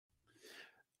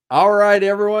All right,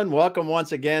 everyone. Welcome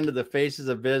once again to the Faces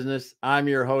of Business. I'm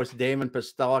your host, Damon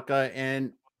Pistolka,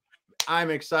 and I'm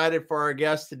excited for our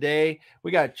guest today.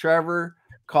 We got Trevor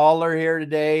Calder here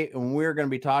today, and we're going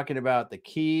to be talking about the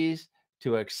keys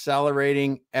to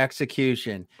accelerating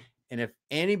execution. And if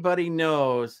anybody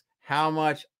knows how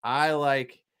much I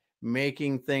like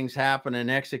making things happen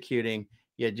and executing,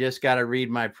 you just got to read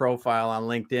my profile on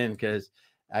LinkedIn, because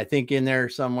I think in there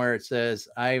somewhere it says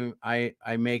I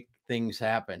make things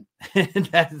happen.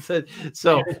 That's it.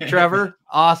 So, Trevor,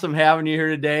 awesome having you here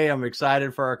today. I'm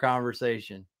excited for our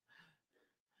conversation.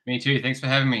 Me too. Thanks for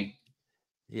having me.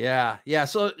 Yeah.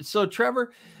 So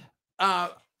Trevor, now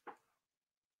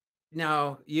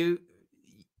you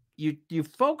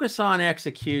focus on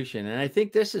execution, and I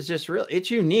think this is just real. It's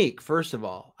unique. First of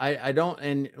all, I don't,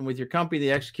 and with your company,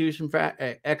 the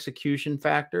execution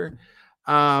factor.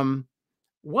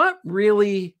 What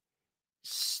really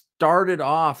started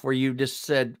off where you just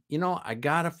said, I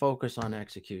got to focus on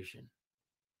execution?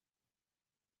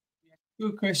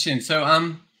 Good question. So,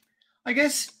 I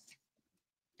guess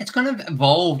it's kind of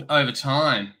evolved over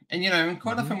time, and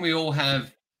quite often we all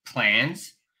have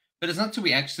plans, but it's not until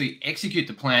we actually execute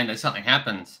the plan that something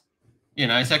happens. So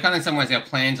kind of in some ways our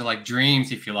plans are like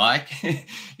dreams, if you like.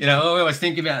 We always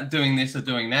think about doing this or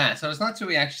doing that. So it's not until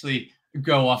we actually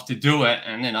go off to do it,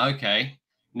 and then okay,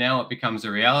 now it becomes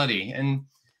a reality. And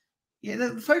yeah,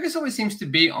 the focus always seems to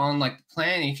be on like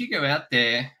planning. If you go out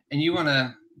there and you want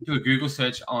to do a Google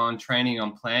search on training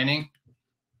on planning,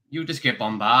 you'll just get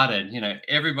bombarded.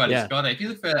 Everybody's got it. If you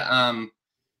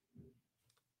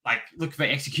look for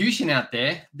execution out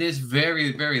there, there's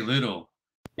very, very little.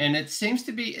 And it seems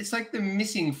to be, it's like the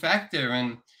missing factor.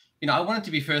 And, I wanted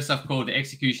to be first off called the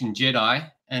execution Jedi,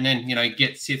 and then,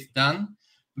 get Sith done.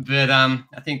 But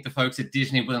I think the folks at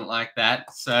Disney wouldn't like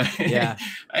that. So I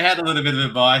had a little bit of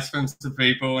advice from some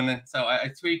people, and then, so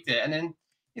I tweaked it. And then,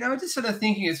 just sort of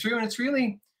thinking it through, and it's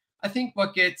really, I think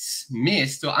what gets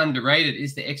missed or underrated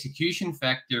is the execution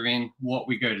factor in what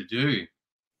we go to do.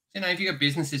 If you've got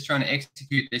businesses trying to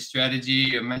execute their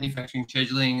strategy or manufacturing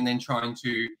scheduling and then trying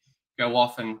to go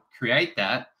off and create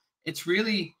that, it's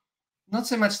really not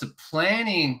so much the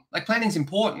planning. Like, planning's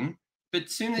important, but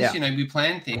as soon as, we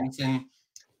plan things, and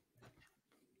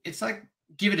it's like,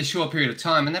 give it a short period of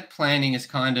time, and that planning is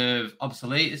kind of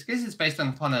obsolete. It's because it's based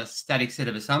upon a static set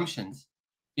of assumptions.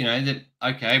 That,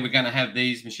 okay, we're going to have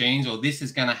these machines, or this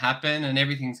is going to happen, and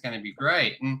everything's going to be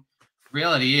great. And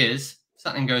reality is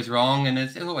something goes wrong, and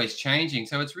it's always changing.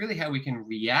 So it's really how we can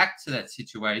react to that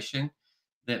situation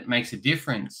that makes a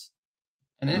difference.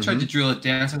 And then I tried to drill it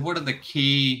down. So what are the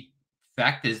key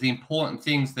factors, the important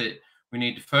things that we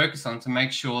need to focus on to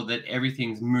make sure that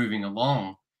everything's moving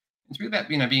along? It's really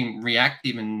about, being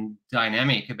reactive and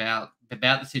dynamic about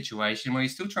the situation, where you're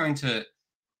still trying to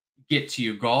get to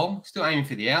your goal, still aiming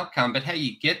for the outcome, but how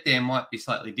you get there might be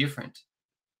slightly different.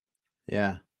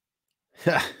 Yeah.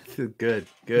 Good.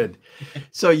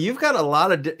 So you've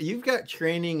got you've got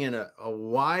training in a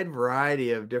wide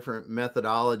variety of different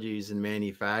methodologies in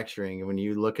manufacturing. And when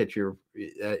you look at your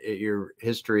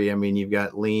history, I mean, you've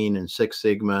got Lean and Six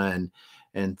Sigma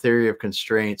and theory of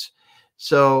constraints.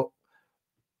 So,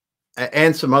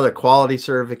 and some other quality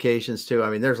certifications too. I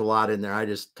mean, there's a lot in there. I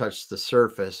just touched the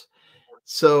surface.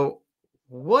 So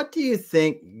what do you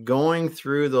think, going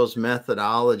through those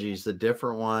methodologies, the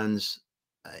different ones,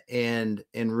 and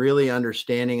really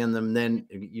understanding them, then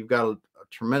you've got a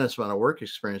tremendous amount of work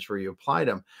experience where you applied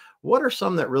them. What are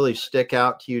some that really stick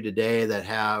out to you today that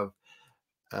have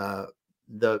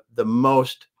the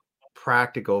most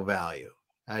practical value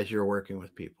as you're working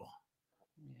with people?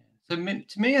 So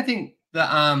to me, I think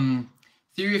the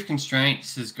theory of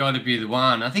constraints has got to be the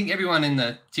one. I think everyone in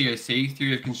the TOC,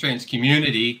 theory of constraints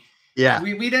community,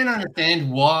 we don't understand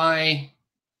why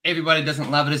everybody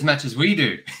doesn't love it as much as we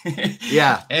do.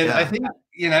 I think,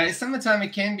 some of the time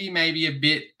it can be maybe a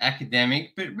bit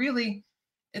academic, but really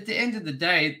at the end of the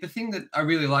day, the thing that I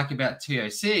really like about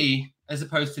TOC, as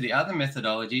opposed to the other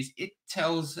methodologies, it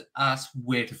tells us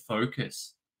where to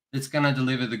focus. That's going to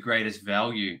deliver the greatest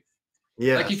value.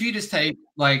 Like, if you just take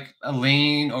like a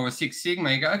Lean or a Six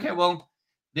Sigma, you go, okay, well,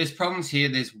 there's problems here,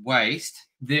 there's waste,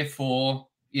 therefore,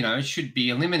 it should be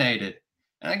eliminated.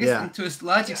 And I guess to a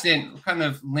large extent, kind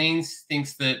of Lean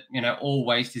thinks that, all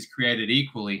waste is created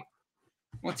equally.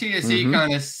 Well, TOC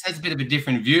kind of has a bit of a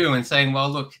different view and saying, well,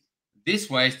 look, this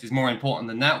waste is more important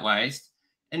than that waste.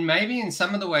 And maybe in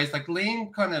some of the ways, like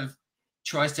Lean kind of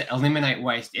tries to eliminate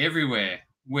waste everywhere,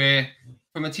 where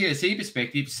from a TOC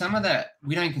perspective, some of that,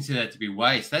 we don't consider that to be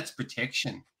waste. That's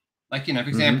protection. Like, for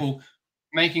example,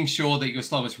 making sure that your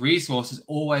slowest resource has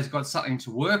always got something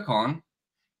to work on.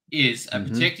 is a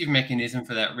protective mechanism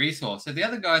for that resource. So the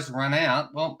other guys run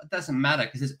out, well, it doesn't matter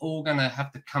because it's all going to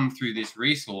have to come through this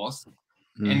resource.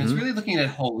 And it's really looking at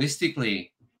it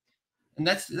holistically. And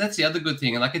that's the other good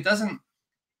thing. Like, it doesn't,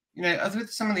 you know,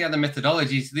 with some of the other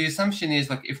methodologies, the assumption is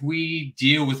like if we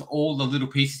deal with all the little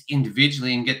pieces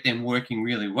individually and get them working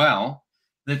really well,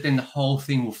 that then the whole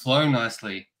thing will flow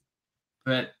nicely.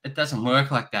 But it doesn't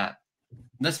work like that.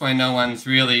 And that's why no one's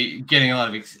really getting a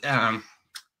lot of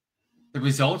the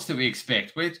results that we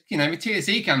expect. Where, you know,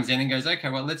 TSE comes in and goes, okay,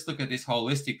 well, let's look at this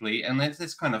holistically and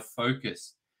let's kind of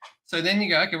focus. So then you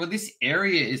go, okay, well, this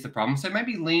area is the problem. So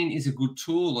maybe Lean is a good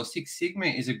tool, or Six Sigma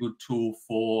is a good tool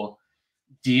for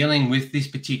dealing with this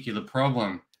particular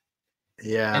problem.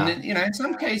 Yeah. And then, you know, in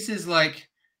some cases, like,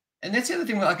 and that's the other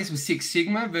thing, I guess, with Six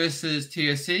Sigma versus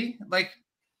TOC, like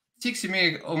Six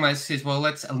Sigma almost says, well,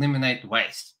 let's eliminate the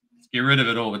waste. Let's get rid of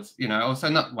it all. It's, you know, also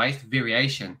not waste,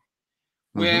 variation.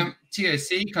 Where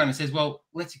TOC kind of says, well,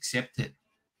 let's accept it.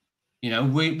 You know,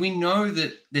 we know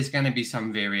that there's going to be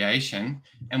some variation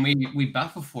and we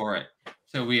buffer for it.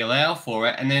 So we allow for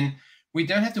it. And then we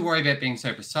don't have to worry about being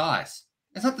so precise.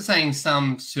 It's not to say in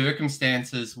some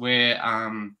circumstances where,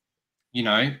 you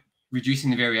know,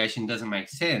 reducing the variation doesn't make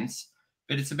sense,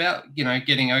 but it's about, you know,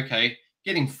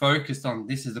 getting focused on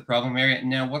this is the problem area. And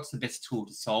now what's the best tool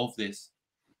to solve this?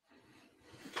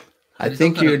 I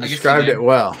think you described it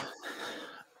well.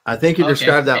 I think you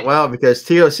described that well, because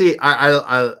TOC,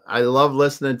 I love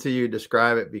listening to you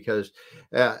describe it, because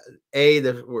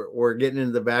we're getting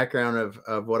into the background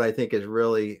of what I think is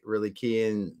really, really key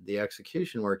in the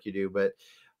execution work you do. But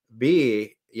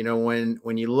B, you know,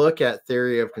 when you look at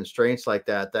theory of constraints like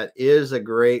that, that is a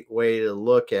great way to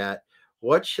look at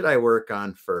what should I work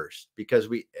on first, because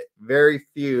very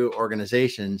few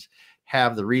organizations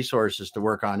have the resources to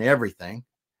work on everything.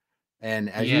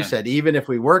 And as you said, even if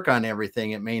we work on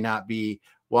everything, it may not be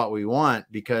what we want,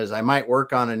 because I might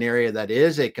work on an area that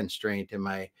is a constraint in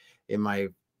my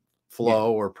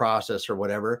flow or process or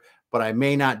whatever, but I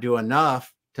may not do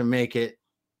enough to make it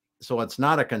so it's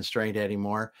not a constraint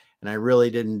anymore. And I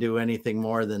really didn't do anything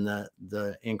more than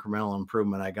the incremental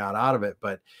improvement I got out of it.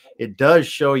 But it does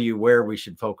show you where we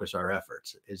should focus our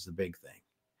efforts is the big thing.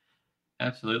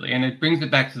 Absolutely. And it brings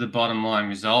it back to the bottom line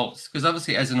results, because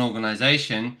obviously as an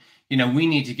organization, you know, we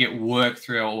need to get work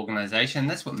through our organization.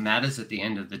 That's what matters at the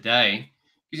end of the day.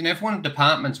 Because, you know, if one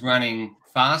department's running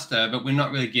faster, but we're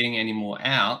not really getting any more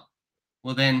out,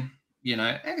 well then, you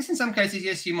know, I guess in some cases,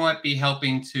 yes, you might be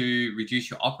helping to reduce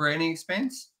your operating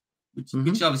expense, which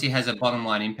obviously has a bottom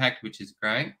line impact, which is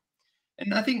great.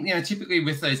 And I think, you know, typically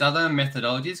with those other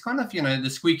methodologies, kind of, you know, the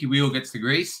squeaky wheel gets the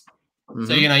grease.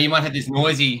 So, you know, you might have this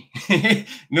noisy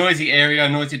area,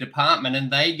 noisy department, and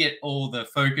they get all the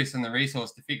focus and the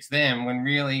resource to fix them, when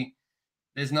really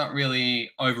there's not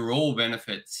really overall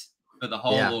benefits for the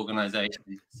whole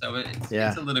organization. So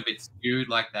it's a little bit skewed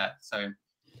like that.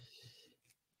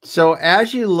 So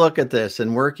as you look at this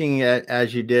and working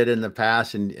as you did in the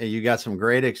past, and you got some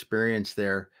great experience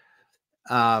there,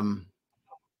 how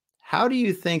do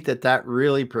you think that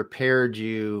really prepared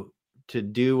you to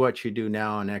do what you do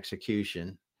now in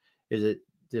execution? Is it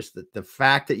just the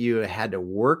fact that you had to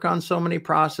work on so many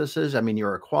processes? I mean, you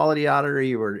were a quality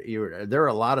auditor, there were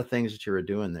a lot of things that you were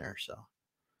doing there. So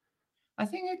I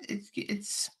think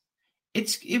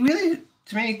it really,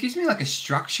 to me, it gives me like a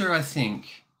structure, I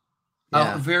think.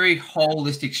 A very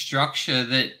holistic structure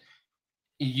that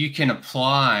you can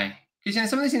apply. Because, you know,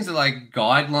 some of these things are like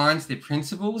guidelines, they're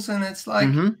principles, and it's like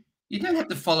you don't have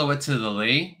to follow it to the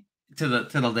letter.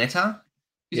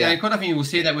 You know, quite often you will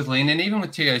see that with Lean, and even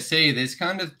with TOC, there's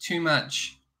kind of too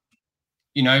much,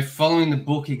 you know, following the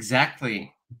book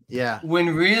exactly. Yeah.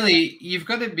 When really you've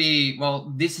got to be,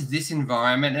 well, this is this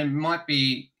environment, and it might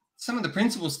be some of the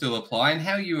principles still apply, and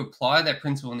how you apply that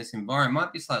principle in this environment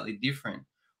might be slightly different.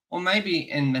 Or maybe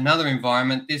in another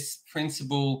environment, this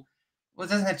principle, well,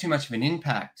 it doesn't have too much of an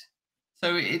impact.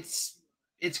 So it's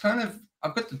kind of,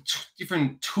 I've got the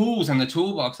different tools in the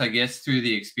toolbox, I guess, through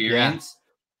the experience.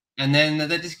 And then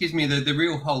that just gives me the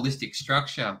real holistic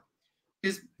structure.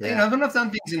 Because, you know, when I've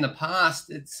done things in the past,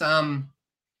 it's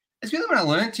really when I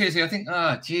learned to, I think,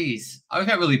 oh, geez, I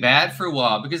got really bad for a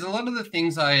while, because a lot of the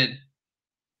things I had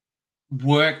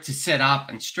work to set up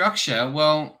and structure,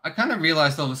 well, I kind of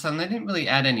realized all of a sudden they didn't really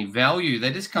add any value.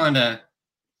 They just kind of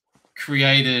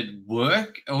created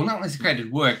work, or not necessarily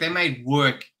created work. They made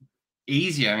work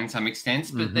easier in some extents,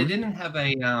 but they didn't have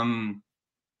a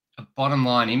bottom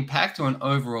line impact or an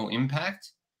overall impact.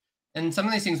 And some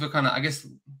of these things were kind of, I guess,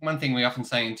 one thing we often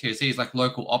say in TOC is like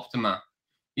local optima.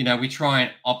 You know, we try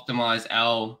and optimize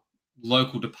our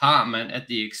local department at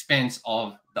the expense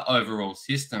of the overall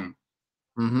system.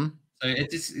 Mm-hmm. So it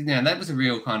just, that was a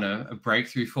real kind of a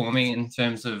breakthrough for me in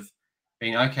terms of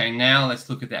being, okay, now let's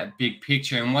look at that big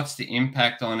picture and what's the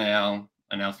impact on our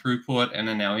throughput and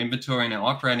on our inventory and our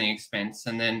operating expense.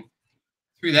 And then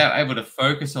through that, able to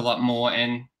focus a lot more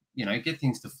and, get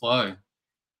things to flow.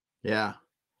 Yeah.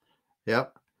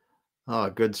 Yep. Oh,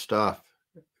 good stuff.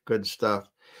 Good stuff.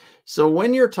 So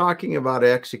when you're talking about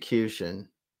execution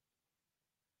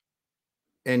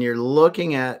and you're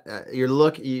looking at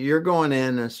you're going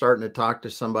in and starting to talk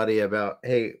to somebody about,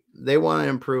 hey, they want to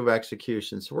improve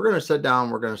execution. So we're going to sit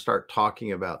down, we're going to start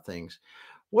talking about things.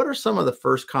 What are some of the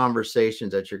first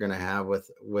conversations that you're going to have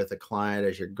with a client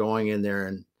as you're going in there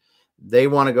and they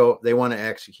want to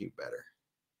execute better?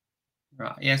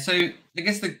 Right. Yeah. So I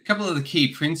guess the couple of the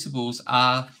key principles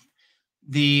are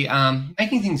the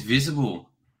making things visible.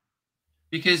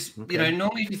 Because, Okay.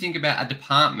 normally if you think about a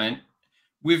department,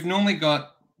 we've normally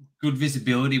got good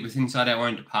visibility with inside our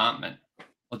own department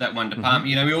or that one Mm-hmm.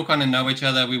 department. We all kind of know each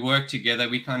other. We work together.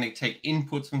 We kind of take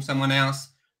inputs from someone else.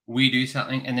 We do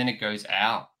something and then it goes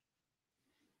out.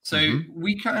 So Mm-hmm.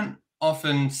 we can't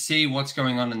often see what's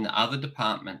going on in the other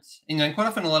departments. Quite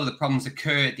often a lot of the problems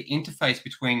occur at the interface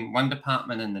between one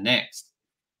department and the next.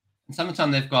 And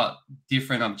sometimes they've got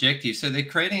different objectives. So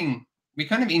we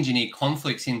kind of engineer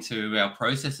conflicts into our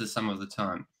processes some of the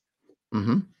time.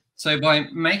 Mm-hmm. So by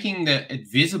making it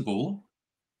visible,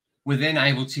 we're then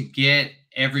able to get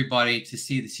everybody to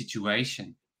see the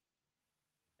situation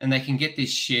and they can get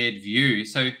this shared view.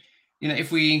 So,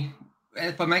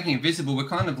 by making it visible, we're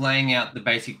kind of laying out the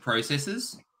basic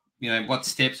processes, what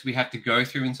steps we have to go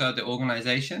through inside the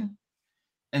organization,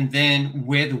 and then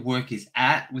where the work is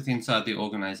at with inside the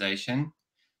organization.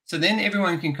 So then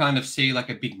everyone can kind of see like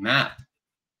a big map.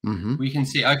 Mm-hmm. We can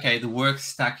see, okay, the work's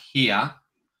stuck here,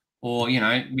 or,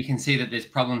 we can see that there's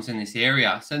problems in this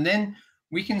area. So then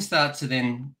we can start to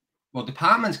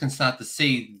departments can start to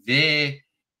see their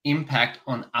impact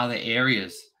on other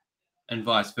areas and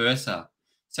vice versa.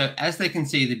 So as they can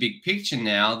see the big picture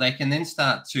now, they can then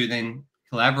start to then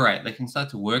collaborate. They can start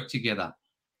to work together.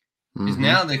 Because Mm-hmm.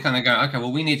 now they're kind of going, okay,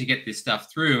 well, we need to get this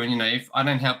stuff through. And, if I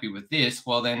don't help you with this,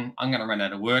 well, then I'm going to run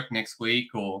out of work next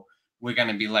week, or we're going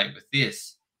to be late with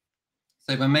this.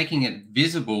 So by making it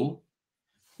visible,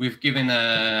 we've given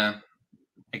a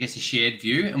shared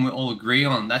view, and we all agree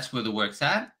on that's where the work's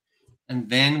at. And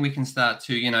then we can start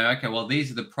to, okay, well, these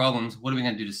are the problems. What are we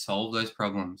going to do to solve those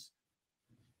problems?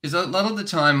 Because a lot of the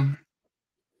time,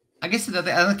 I guess the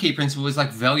other key principle is like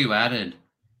value added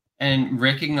and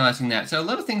recognizing that. So a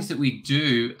lot of things that we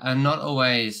do are not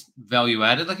always value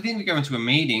added. Like I think we go into a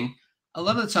meeting, a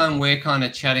lot of the time we're kind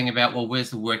of chatting about, well, where's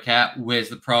the work at? Where's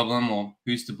the problem? Or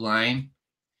who's to blame?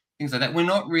 Things like that. We're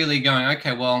not really going,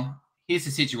 okay, well, here's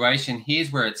the situation.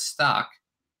 Here's where it's stuck.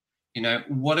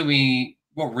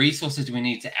 What resources do we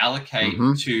need to allocate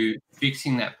Mm-hmm. to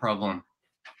fixing that problem?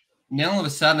 Now, all of a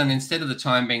sudden, instead of the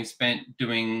time being spent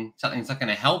doing something that's not going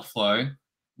to help flow,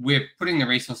 we're putting the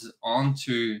resources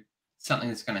onto something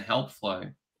that's going to help flow.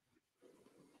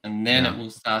 And then Yeah. it will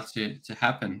start to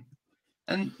happen.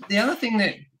 And the other thing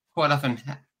that quite often,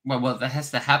 that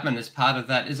has to happen as part of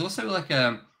that is also like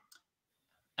a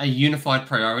unified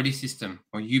priority system,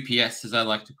 or UPS, as I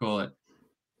like to call it.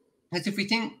 Because if we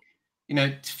think,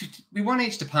 we want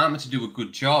each department to do a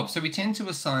good job, so we tend to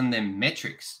assign them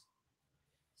metrics.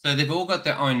 So they've all got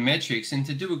their own metrics, and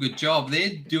to do a good job,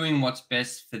 they're doing what's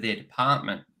best for their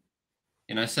department.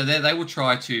 So they will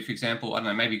try to, for example, I don't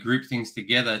know, maybe group things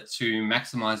together to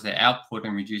maximize their output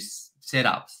and reduce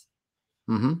setups.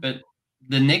 Mm-hmm. But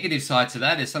the negative side to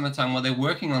that is some of the time, they're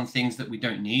working on things that we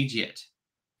don't need yet.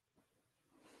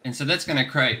 And so that's going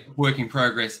to create work in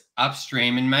progress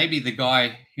upstream. And maybe the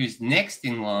guy who's next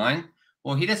in line,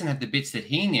 well, he doesn't have the bits that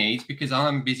he needs because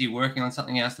I'm busy working on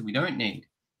something else that we don't need.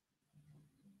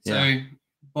 Yeah. So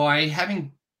by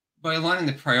aligning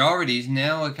the priorities,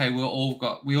 now, okay, we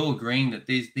all agreeing that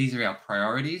these are our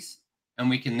priorities, and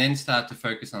we can then start to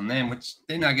focus on them, which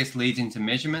then I guess leads into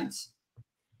measurements.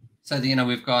 So that,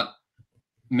 we've got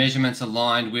measurements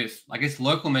aligned with, I guess,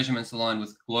 local measurements aligned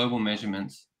with global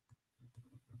measurements.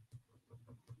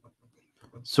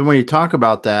 So when you talk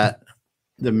about that,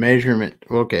 the measurement,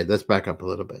 okay, let's back up a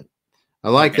little bit. I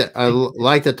like Okay. that. I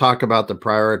like to talk about the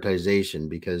prioritization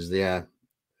because, yeah,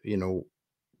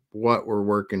 what we're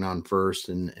working on first,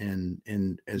 and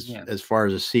as far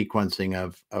as a sequencing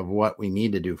of what we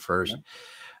need to do first.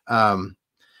 Yeah.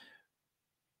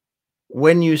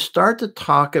 When you start to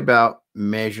talk about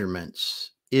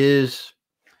measurements, is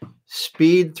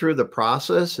speed through the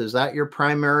process, is that your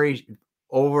primary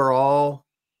overall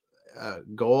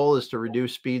goal, is to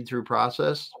reduce speed through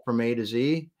process from A to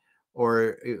Z?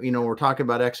 or, we're talking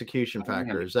about execution Yeah.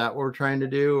 factor. Is that what we're trying to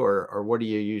do, or what are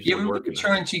you Yeah, usually we're really working on?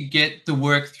 trying to get the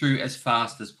work through as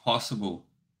fast as possible.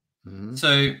 Hmm.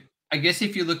 So I guess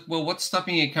if you look, well, what's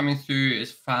stopping it coming through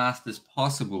as fast as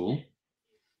possible?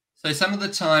 So some of the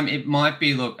time it might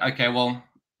be, look, okay, well,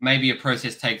 maybe a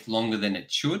process takes longer than it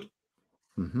should.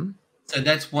 Hmm. So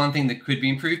that's one thing that could be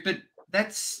improved, but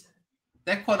that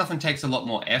quite often takes a lot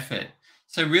more effort.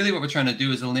 So really what we're trying to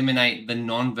do is eliminate the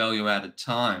non-value added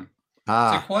time. So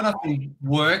Ah, quite often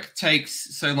work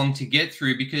takes so long to get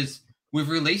through because we've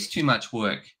released too much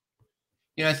work.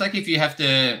 It's like if you have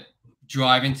to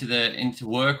drive into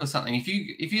work or something. If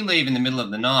you leave in the middle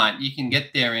of the night, you can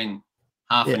get there in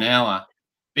half yeah, an hour.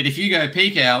 But if you go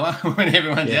peak hour when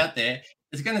everyone's yeah, out there,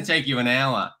 it's going to take you an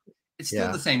hour. It's still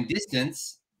yeah. the same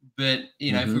distance, but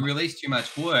if we Hmm. release too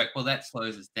much work, well, that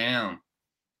slows us down.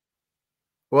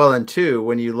 Well, and two,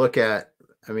 when you look at,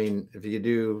 I mean, if you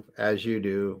do, as you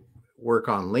do, work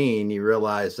on lean, you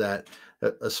realize that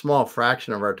a small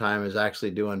fraction of our time is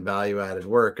actually doing value added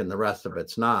work and the rest of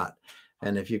it's not.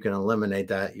 And if you can eliminate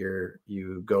that,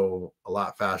 you go a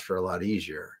lot faster, a lot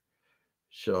easier.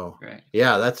 So Right.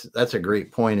 yeah, that's a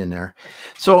great point in there.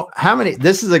 So how many,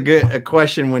 this is a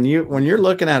question when you're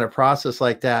looking at a process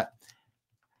like that,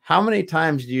 how many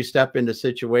times do you step into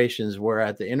situations where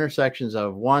at the intersections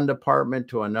of one department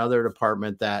to another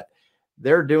department that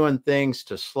they're doing things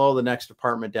to slow the next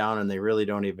department down and they really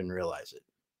don't even realize it?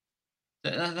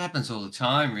 That happens all the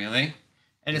time, really.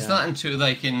 And it's Yeah. not until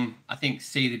they can, I think,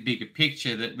 see the bigger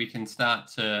picture that we can start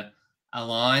to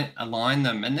align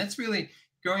them. And that's really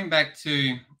going back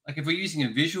to, like, if we're using a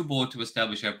visual board to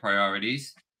establish our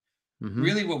priorities, Hmm.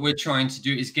 really what we're trying to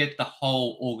do is get the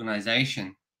whole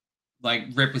organization, like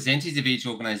representatives of each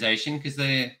organization, because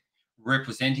they're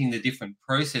representing the different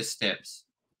process steps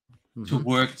to Hmm.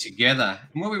 work together.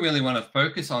 And what we really want to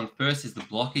focus on first is the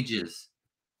blockages.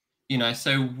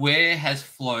 So where has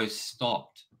flow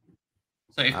stopped?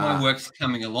 So if my Ah, work's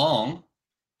coming along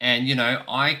and,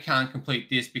 I can't complete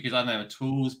this because I don't know, a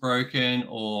tool's broken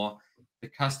or the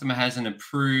customer hasn't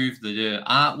approved the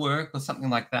artwork or something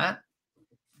like that,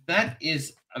 that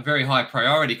is a very high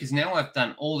priority because now I've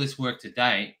done all this work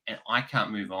today and I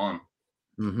can't move on.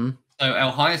 hmm. So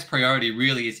our highest priority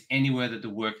really is anywhere that the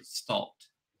work is stopped.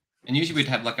 And usually we'd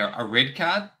have like a red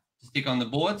card to stick on the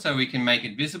board so we can make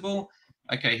it visible.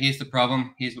 Okay, here's the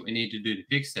problem. Here's what we need to do to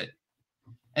fix it.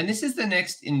 And this is the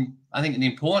next, I think, an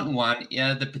important one,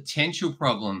 the potential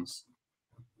problems.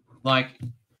 Like,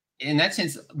 in that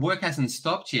sense, work hasn't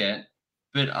stopped yet,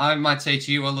 but I might say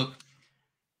to you, well, look,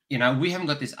 we haven't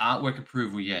got this artwork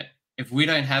approval yet. If we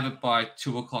don't have it by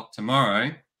 2 o'clock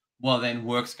tomorrow, well, then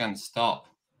work's going to stop.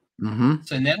 Hmm.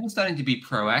 So now we're starting to be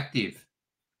proactive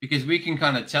because we can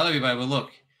kind of tell everybody, well,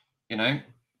 look, you know,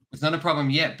 it's not a problem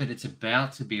yet, but it's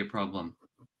about to be a problem.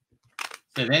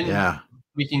 So then Yeah.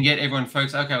 we can get everyone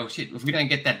focused. Okay, well, shit, if we don't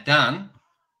get that done,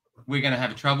 we're going to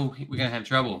have trouble. We're going to have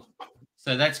trouble.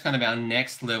 So that's kind of our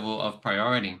next level of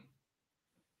priority.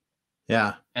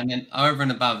 Yeah. And then over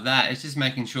and above that, it's just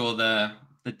making sure the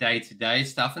day-to-day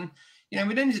stuff. And,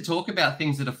 we don't need to talk about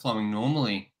things that are flowing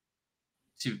normally,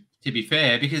 to be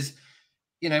fair, because,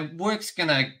 work's going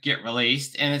to get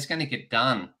released and it's going to get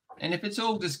done. And if it's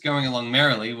all just going along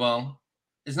merrily, well,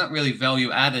 there's not really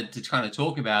value added to trying to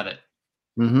talk about it.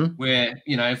 Hmm. Where,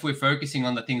 if we're focusing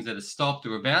on the things that are stopped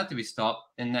or about to be stopped,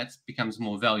 then that becomes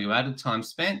more value added time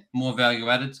spent. More value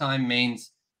added time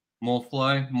means more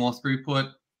flow, more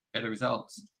throughput, better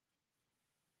results.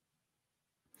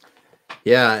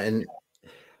 Yeah. And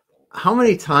how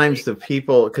many times do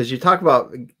people, because you talk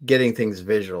about getting things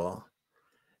visual,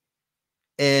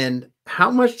 and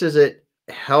how much does it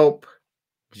help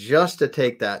just to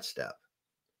take that step?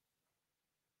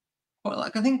 Well,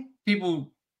 like, I think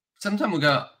people sometimes will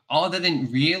go, oh, they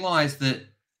didn't realize that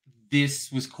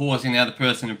this was causing the other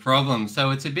person a problem.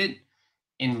 So it's a bit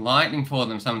enlightening for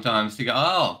them sometimes to go,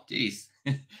 oh, geez,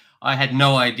 I had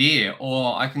no idea.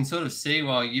 Or I can sort of see,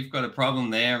 well, you've got a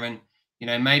problem there. And,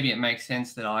 maybe it makes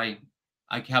sense that I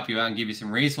can help you out and give you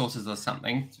some resources or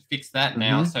something to fix that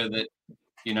now Hmm. so that,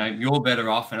 you're better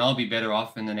off and I'll be better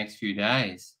off in the next few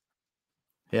days.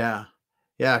 Yeah.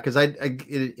 Yeah. Because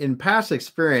in past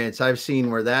experience, I've seen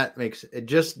where that makes it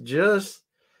just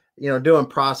doing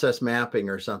process mapping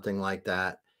or something like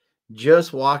that.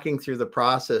 Just walking through the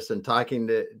process and talking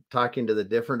to the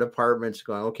different departments,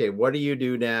 going, okay, what do you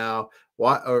do now?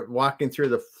 Or walking through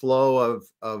the flow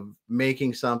of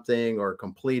making something or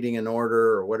completing an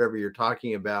order or whatever you're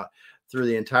talking about through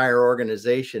the entire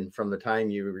organization from the time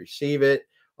you receive it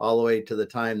all the way to the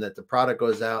time that the product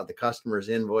goes out, the customer's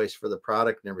invoice for the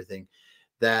product and everything.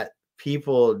 That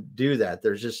people do that.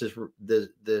 There's just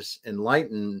this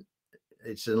enlightenment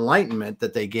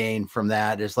that they gain from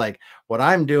that. Is like, what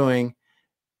I'm doing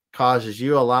causes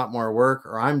you a lot more work,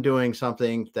 or I'm doing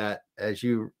something that, as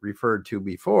you referred to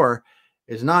before,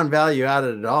 is non-value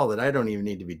added at all, that I don't even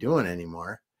need to be doing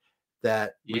anymore,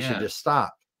 that we should Yeah. just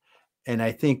stop. And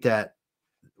I think that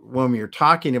when you're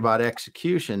talking about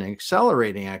execution and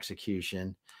accelerating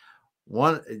execution,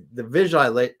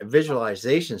 the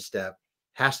visualization step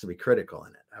has to be critical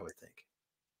in it, I would think.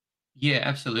 Yeah,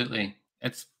 absolutely.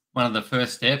 It's one of the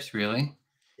first steps, really,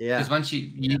 because Yeah. once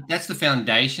you that's the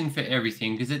foundation for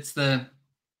everything, because it's the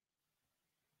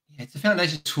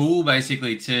foundation tool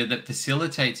basically that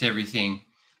facilitates everything.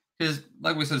 Because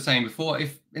like we are sort of saying before,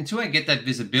 if until I get that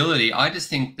visibility, I just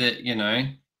think that,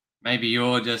 maybe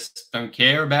you're just don't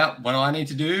care about what I need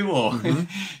to do, or Mm-hmm.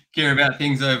 care about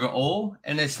things overall.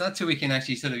 And it's not till we can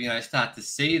actually sort of, start to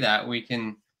see that we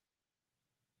can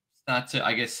start to,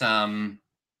 I guess,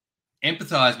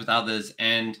 empathize with others,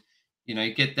 and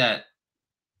get that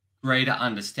greater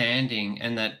understanding,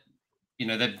 and that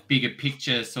bigger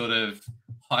picture sort of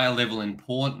higher level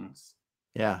importance.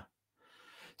 Yeah.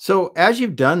 So as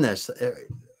you've done this,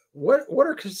 what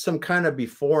are some kind of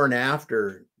before and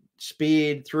after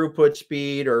speed, throughput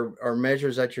speed, or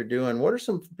measures that you're doing? What are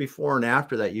some before and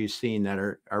after that you've seen that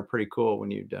are pretty cool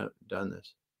when you've done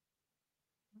this?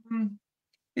 Mm,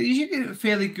 you get a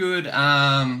fairly good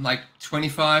like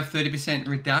 25-30%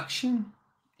 reduction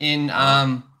in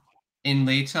Wow.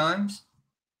 lead times.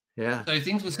 Yeah. So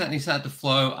things will certainly start to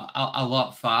flow a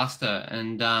lot faster.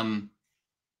 And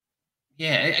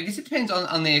yeah, I guess it depends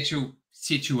on the actual Yeah.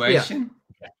 situation.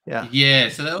 Yeah. Yeah,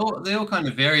 so they all kind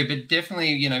of vary, but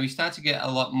definitely, we start to get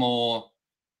a lot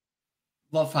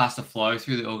faster flow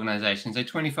through the organization. So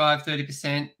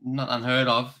 25-30%, not unheard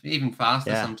of, even faster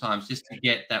Yeah. sometimes, just to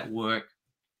get that work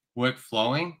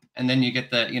flowing. And then you get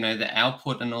the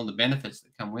output and all the benefits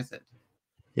that come with it.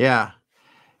 Yeah.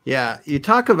 Yeah. You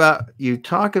talk about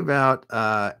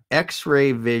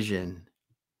X-ray vision.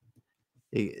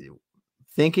 Eh,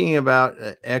 Thinking about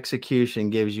execution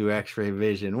gives you X-ray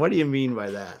vision. What do you mean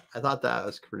by that? I thought that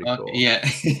was pretty Okay, cool.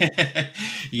 yeah.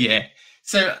 Yeah.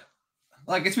 So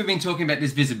I guess we've been talking about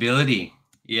this visibility.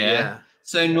 Yeah. Yeah.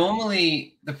 So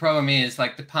normally the problem is,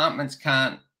 like, departments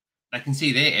they can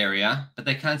see their area, but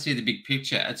they can't see the big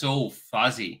picture. It's all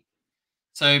fuzzy.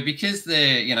 So because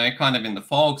they're, kind of in the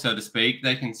fog, so to speak,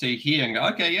 they can see here and go,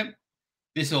 okay, yep,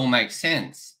 this all makes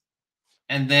sense.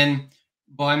 And then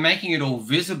by making it all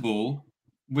visible,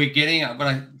 we're getting what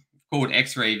I called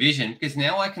X-ray vision, because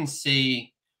now I can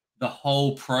see the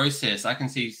whole process. I can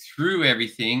see through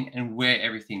everything and where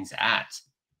everything's at.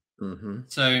 Mm-hmm.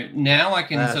 So now I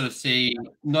can sort That's of see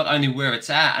not only where it's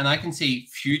at, and I can see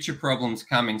future problems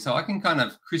coming. So I can kind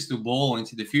of crystal ball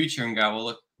into the future and go, well,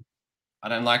 look, I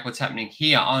don't like what's happening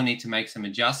here. I need to make some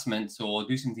adjustments or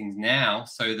do some things now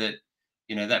so that,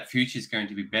 that future is going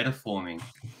to be better for me.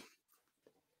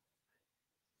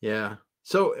 Yeah.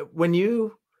 So when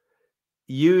you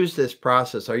use this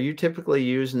process, are you typically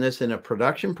using this in a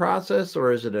production process,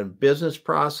 or is it a business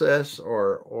process,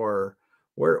 or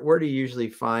where do you usually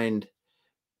find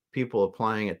people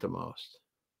applying it the most?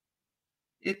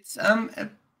 It's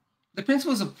the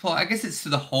principles apply. I guess it's to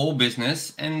the whole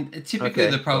business, and typically the Okay,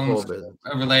 the whole problems business.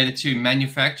 are related to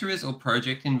manufacturers or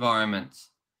project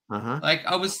environments. Uh-huh. Like,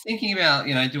 I was thinking about,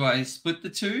 do I split the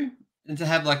two and to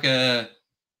have like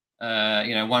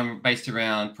one based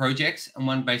around projects and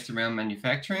one based around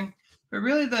manufacturing? But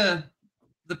really, the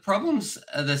problems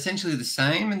are essentially the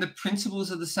same, and the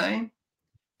principles are the same.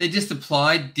 They're just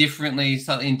applied differently,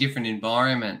 slightly in different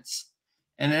environments.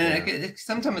 And then Yeah.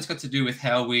 sometimes it's got to do with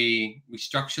how we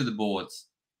structure the boards,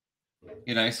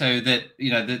 so that,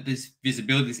 this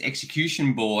visibility, this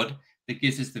execution board that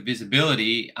gives us the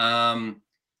visibility.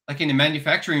 Like in a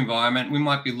manufacturing environment, we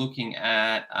might be looking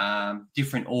at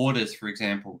different orders, for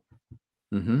example,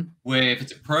 Mm-hmm. where if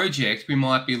it's a project, we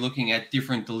might be looking at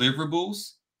different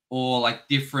deliverables or like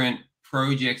different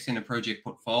projects in a project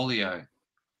portfolio.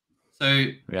 So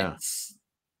Yeah. it's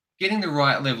getting the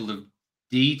right level of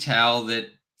detail that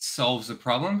solves the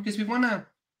problem, because we want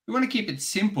to keep it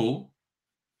simple,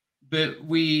 but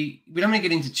we don't want to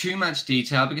get into too much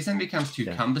detail because then it becomes too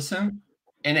Yeah. cumbersome.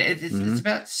 And it's Mm-hmm.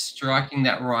 about striking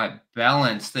that right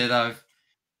balance that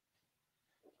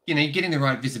getting the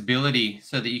right visibility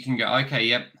so that you can go, okay,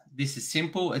 yep, this is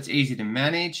simple, it's easy to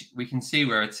manage, we can see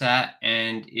where it's at,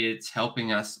 and it's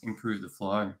helping us improve the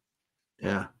flow.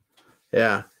 Yeah.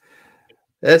 Yeah.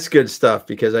 That's good stuff,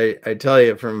 because I tell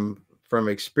you from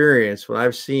experience, when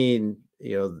I've seen,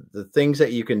 the things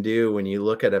that you can do when you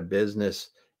look at a business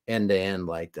end to end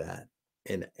like that,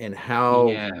 and how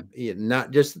Yeah.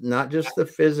 not just the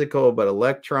physical, but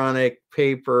electronic,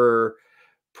 paper,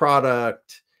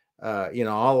 product,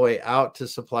 all the way out to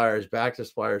suppliers, back to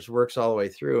suppliers, works all the way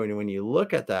through. And when you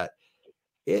look at that,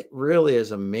 it really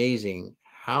is amazing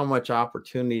how much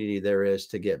opportunity there is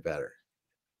to get better.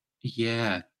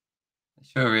 Yeah. It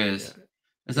sure Yeah. is.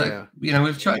 It's like, Yeah.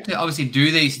 we've tried to obviously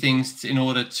do these things in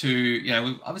order to,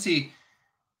 we've obviously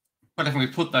quite often we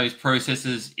put those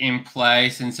processes in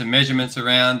place and some measurements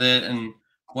around it and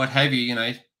what have you,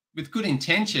 with good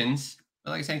intentions.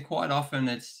 But like I said, quite often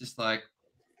it's just like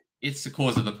it's the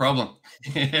cause of the problem.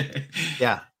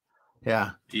 Yeah.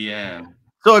 Yeah. Yeah.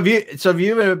 So have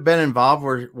you ever been involved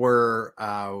where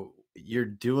you're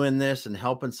doing this and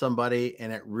helping somebody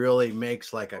and it really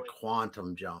makes like a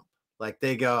quantum jump? Like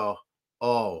they go,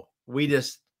 "Oh, we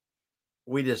just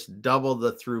doubled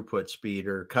the throughput speed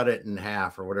or cut it in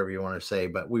half or whatever you want to say,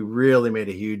 but we really made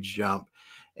a huge jump."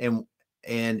 And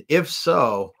if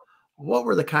so, what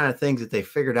were the kind of things that they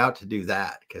figured out to do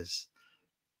that? Because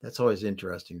that's always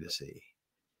interesting to see.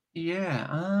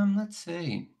 Yeah. Let's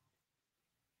see.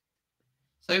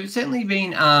 So it's certainly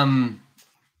been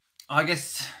I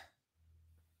guess,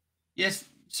 yes,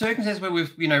 circumstances where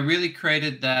we've, really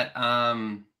created that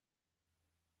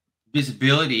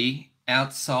visibility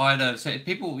outside of, so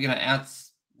people,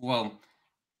 well,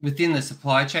 within the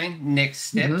supply chain,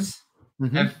 next Hmm. steps Hmm.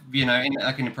 have,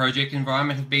 in a project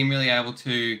environment, have been really able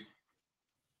to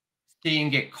see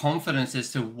and get confidence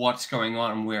as to what's going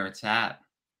on and where it's at.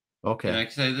 Okay.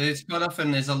 So there's quite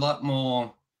often there's a lot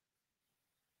more,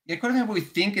 yeah, quite often what we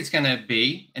think it's going to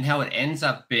be and how it ends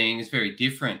up being is very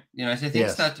different. So things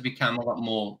Yes. start to become a lot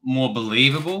more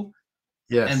believable,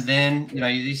 and Yes. then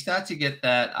you start to get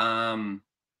that.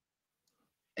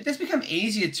 It does become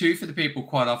easier too for the people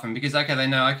quite often because, okay, they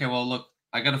know, okay, well, look,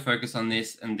 I got to focus on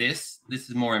this and this. This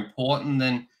is more important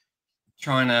than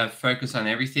trying to focus on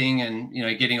everything and,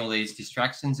 getting all these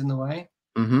distractions in the way.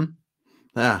 Hmm.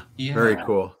 Ah, very Yeah.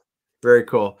 cool. Very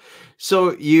cool.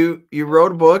 So you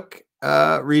wrote a book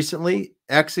recently,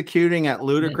 Executing at Yeah.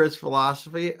 Ludicrous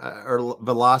Philosophy or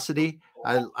Velocity.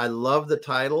 I love the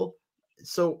title.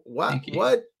 So Thank you.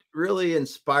 what really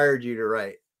inspired you to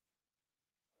write?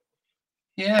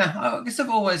 Yeah. I guess I've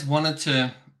always wanted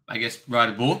to, I guess, write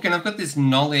a book, and I've got this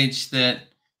knowledge that,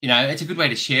 it's a good way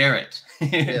to share it.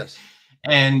 Yes.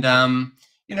 And,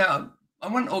 I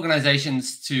want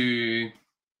organizations to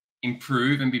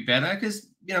improve and be better because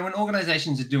when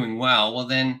organizations are doing well,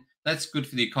 then that's good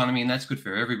for the economy and that's good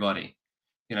for everybody.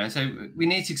 So we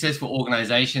need successful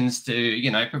organizations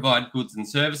to provide goods and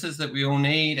services that we all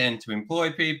need and to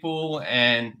employ people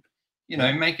and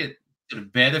Yeah. make it sort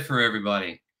of better for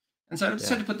everybody. And so I just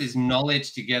Yeah. had to put this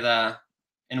knowledge together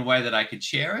in a way that I could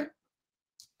share it,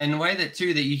 and a way that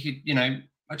too that you could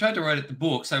I tried to write it the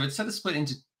book, so it's sort of split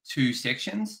into two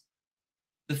sections.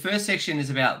 The first section is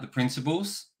about the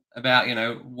principles, about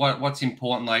what's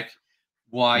important, like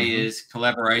why Hmm. is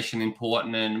collaboration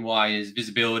important and why is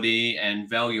visibility and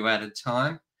value added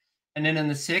time. And then in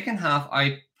the second half,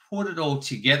 I put it all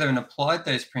together and applied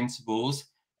those principles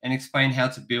and explained how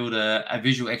to build a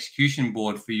visual execution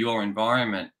board for your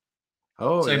environment.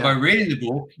 Oh So by yeah. reading the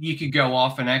book, you could go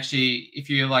off and actually, if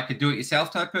you're like a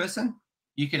do-it-yourself type person,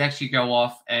 you could actually go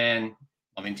off and,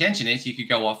 well, the intention is you could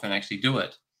go off and actually do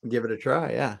it. Give it a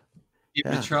try. Yeah. Give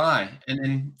it a Yeah. try. And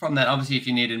then from that, obviously, if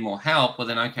you needed more help, well,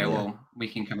 then, okay, Yeah. well, we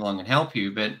can come along and help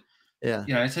you. But, Yeah.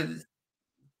 so there's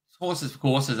horses for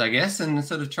courses, I guess, and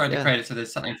sort of tried to Yeah. create it so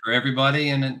there's something for everybody.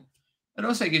 And it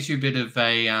also gives you a bit of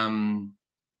a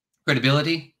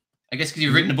credibility, I guess, because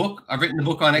you've written Hmm. a book. I've written a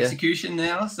book on Yeah. execution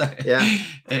now. So Yeah.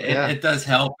 Yeah. it does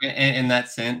help in that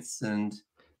sense. And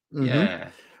Hmm. yeah.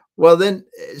 Well, then,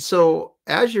 so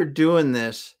as you're doing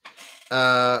this,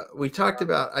 we talked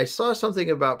about, I saw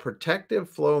something about protective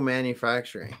flow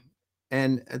manufacturing.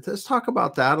 And let's talk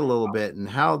about that a little bit and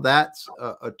how that's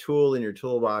a tool in your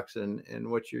toolbox and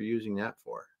what you're using that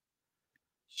for.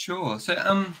 Sure.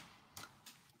 So,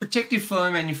 protective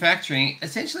flow manufacturing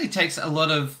essentially takes a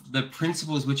lot of the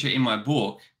principles which are in my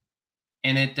book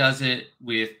and it does it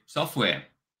with software.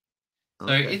 So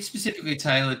Okay. it's specifically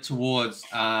tailored towards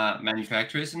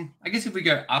manufacturers. And I guess if we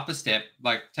go up a step,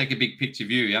 like take a big picture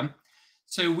view, yeah.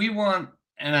 So we want,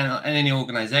 and any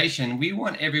organization, we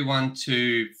want everyone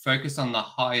to focus on the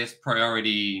highest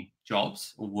priority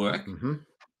jobs or work. Hmm.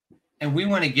 And we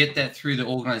want to get that through the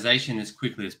organization as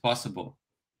quickly as possible.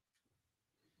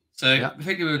 So Yeah.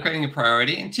 effectively, we're creating a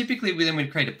priority, and typically we then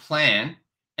would create a plan,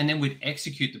 and then we'd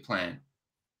execute the plan.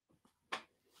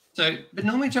 So, but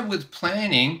normally trouble with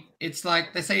planning, it's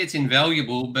like they say it's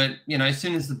invaluable, but as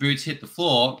soon as the boots hit the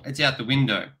floor, it's out the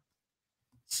window.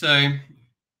 So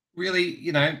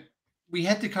really, we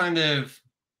had to kind of,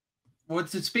 well,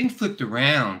 it's been flipped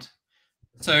around.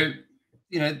 So,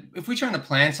 if we're trying to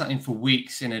plan something for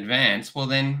weeks in advance, well,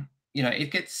 then,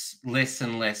 it gets less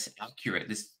and less accurate.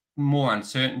 There's more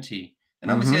uncertainty.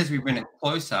 And obviously, Mm-hmm. as we bring it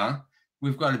closer,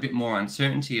 we've got a bit more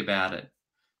uncertainty about it.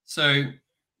 So,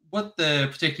 what the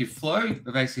protective flow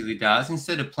basically does,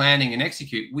 instead of planning and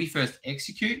execute, we first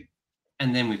execute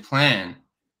and then we plan.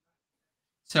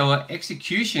 So, our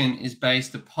execution is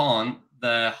based upon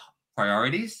the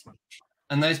priorities,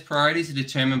 and those priorities are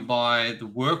determined by the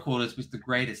work orders with the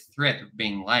greatest threat of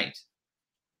being late.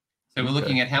 So we're Okay.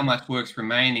 looking at how much work's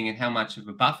remaining and how much of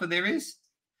a buffer there is.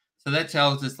 So that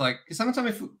tells us, like, because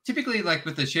sometimes typically, like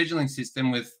with the scheduling system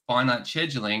with finite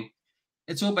scheduling,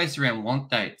 it's all based around want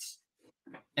dates.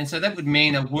 And so that would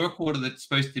mean a work order that's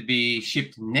supposed to be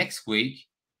shipped next week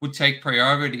would take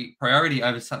priority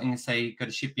over something, say, got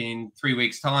to ship in 3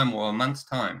 weeks' time or a month's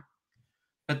time.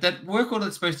 But that work order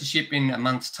that's supposed to ship in a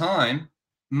month's time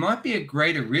might be a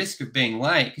greater risk of being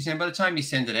late, because by the time you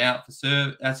send it out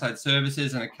for outside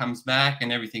services and it comes back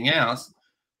and everything else,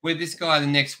 with this guy the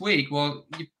next week, well,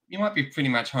 you might be pretty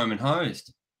much home and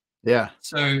hosed. Yeah.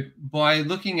 So by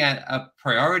looking at a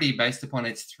priority based upon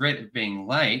its threat of being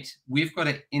late, we've got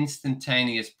an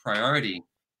instantaneous priority.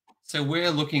 So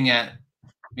we're looking at,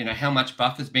 how much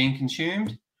buffer is being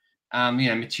consumed,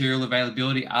 material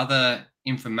availability, other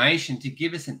information to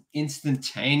give us an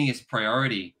instantaneous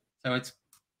priority. So it's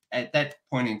at that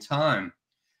point in time.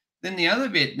 Then the other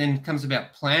bit then comes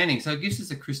about planning. So it gives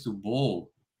us a crystal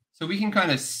ball. So we can kind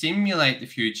of simulate the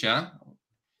future,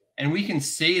 and we can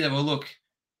see that, well, look,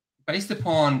 based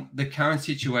upon the current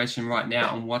situation right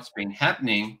now and what's been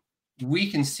happening,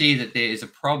 we can see that there is a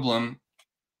problem.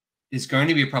 There's going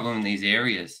to be a problem in these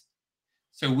areas.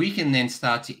 So we can then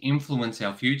start to influence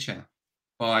our future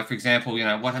by, for example,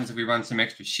 what happens if we run some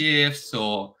extra shifts,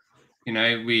 or,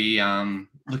 we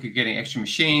look at getting extra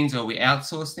machines, or we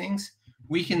outsource things.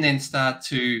 We can then start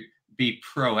to be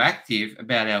proactive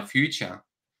about our future,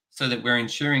 so that we're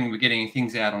ensuring we're getting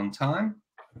things out on time,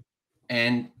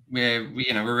 and we're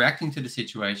reacting to the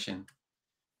situation.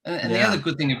 And the other Yeah.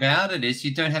 good thing about it is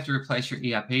you don't have to replace your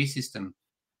ERP system.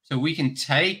 So we can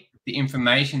take the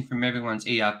information from everyone's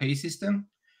ERP system,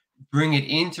 bring it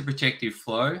into Protective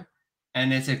Flow,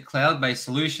 and it's a cloud-based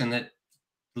solution that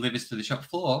delivers to the shop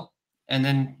floor, and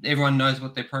then everyone knows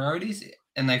what their priorities,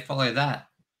 and they follow that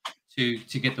to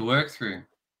get the work through.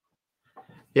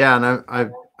 Yeah, and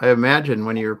I imagine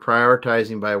when you're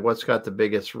prioritizing by what's got the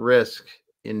biggest risk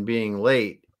in being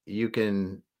late, you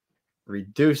can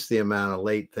reduce the amount of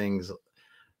late things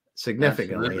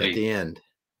significantly at Absolutely. the end.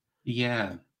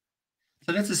 Yeah.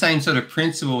 So that's the same sort of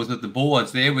principles with the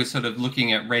boards. There we're sort of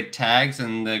looking at red tags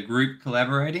and the group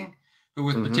collaborating. But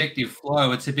with Mm-hmm. Protective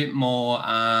Flow, it's a bit more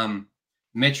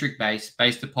metric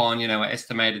based upon,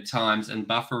 estimated times and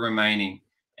buffer remaining.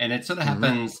 And it sort of Mm-hmm.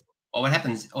 happens, or it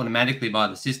happens automatically by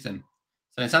the system.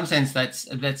 So in some sense, that's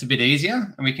a bit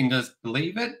easier, and we can just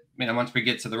believe it. Once we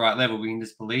get to the right level, we can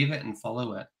just believe it and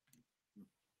follow it.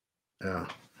 Yeah.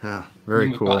 Yeah. And Very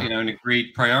then we've got, cool. an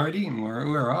agreed priority, and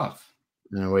we're off.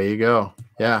 And away you go.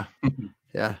 Yeah.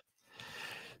 Yeah.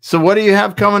 So what do you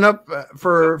have coming up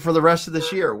for the rest of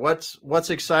this year? What's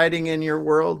exciting in your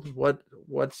world?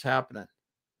 What's happening?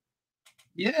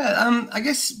 Yeah, I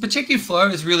guess Protective Flow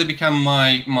has really become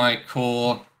my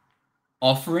core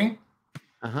offering,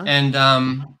 Uh-huh. and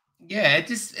yeah,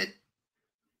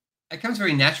 it comes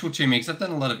very natural to me, because I've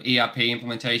done a lot of ERP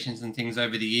implementations and things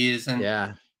over the years, and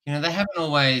Yeah. they haven't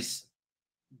always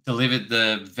delivered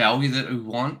the value that we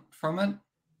want from it.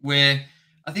 Where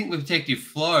I think with Protective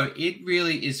Flow, it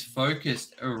really is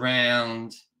focused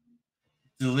around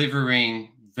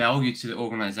delivering value to the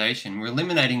organization. We're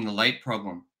eliminating the late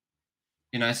problem.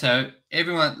 So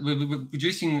we're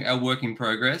reducing our work in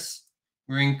progress.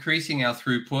 We're increasing our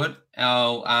throughput.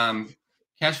 Our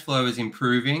cash flow is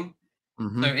improving. So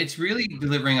Mm-hmm. it's really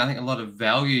delivering, I think, a lot of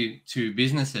value to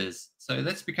businesses. So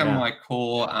that's become Yeah. my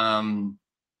core, I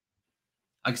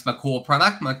guess, my core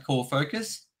product, my core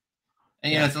focus.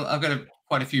 And Yeah. so I've got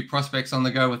quite a few prospects on the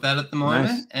go with that at the Nice.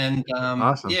 moment. And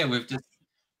Awesome. yeah, we've just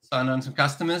signed on some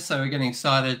customers, so we're getting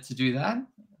excited to do that.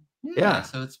 Yeah, Yeah.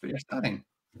 so it's pretty exciting.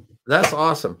 That's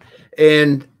awesome.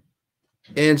 And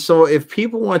so if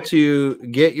people want to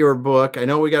get your book, I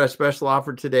know we got a special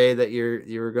offer today that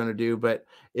you're going to do, but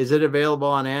is it available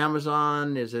on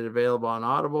Amazon? Is it available on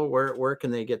Audible? Where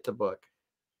can they get the book?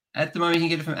 At the moment, you can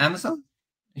get it from Amazon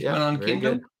if you Yeah, want it on very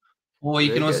Kindle, good. or you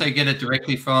Very can also good. get it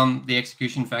directly from the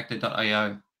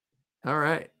executionfactor.io. All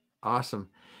right. Awesome.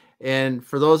 And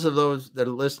for those that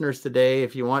are listeners today,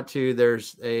 if you want to,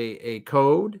 there's a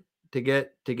code to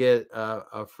get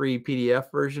a free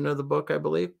PDF version of the book, I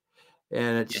believe.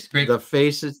 And it's Yes,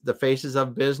 the faces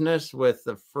of business, with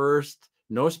the first,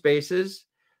 no spaces,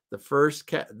 the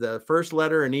first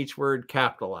letter in each word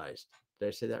capitalized. Did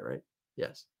I say that right?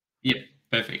 Yes. Yep.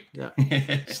 Perfect. Yeah.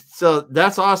 So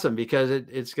that's awesome, because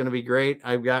it's going to be great.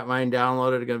 I've got mine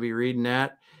downloaded. I'm going to be reading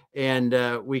that, and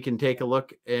we can take a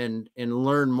look and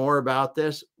learn more about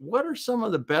this. What are some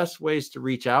of the best ways to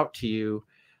reach out to you,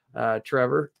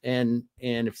 Trevor? And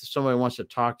if somebody wants to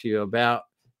talk to you about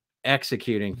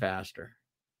executing faster.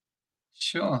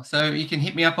 Sure. So you can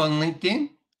hit me up on LinkedIn.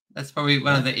 That's probably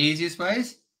one of the easiest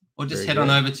ways. Or just Very head on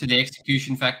good. over to the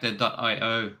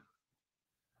executionfactor.io.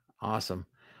 Awesome.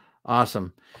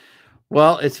 Awesome.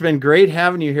 Well, it's been great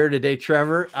having you here today,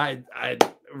 Trevor. I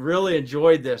really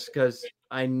enjoyed this, because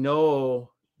I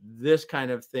know this kind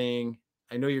of thing.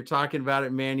 I know you're talking about it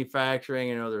in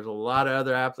manufacturing. I know there's a lot of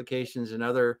other applications in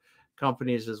other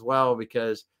companies as well,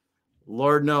 because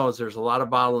Lord knows there's a lot of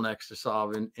bottlenecks to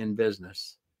solve in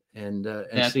business, and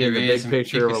seeing the big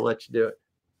picture will let you do it.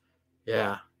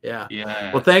 Yeah. Yeah. Yeah.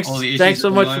 Well, All the thanks issues so at the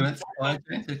much.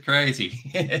 moment. It's crazy.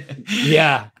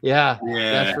 Yeah. Yeah.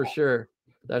 That's for sure.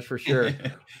 That's for sure.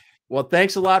 Well,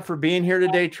 thanks a lot for being here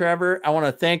today, Trevor. I want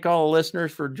to thank all the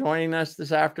listeners for joining us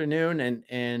this afternoon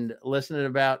and listening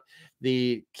about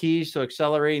the keys to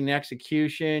accelerating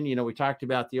execution. You know, we talked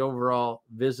about the overall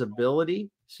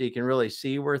visibility, so you can really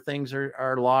see where things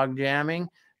are log jamming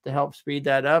to help speed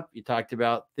that up. You talked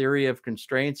about theory of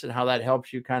constraints and how that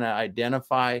helps you kind of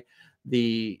identify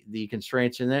the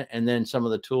constraints in it, and then some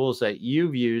of the tools that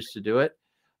you've used to do it.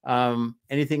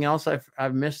 Anything else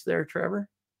I've missed there, Trevor?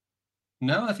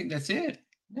 No, I think that's it.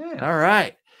 Yeah. All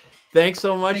right. Thanks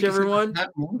so much, Thank you so much everyone. for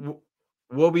having me.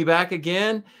 We'll be back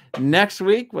again next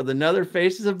week with another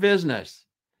Faces of Business.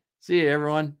 See you,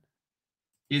 everyone.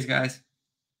 Cheers, guys.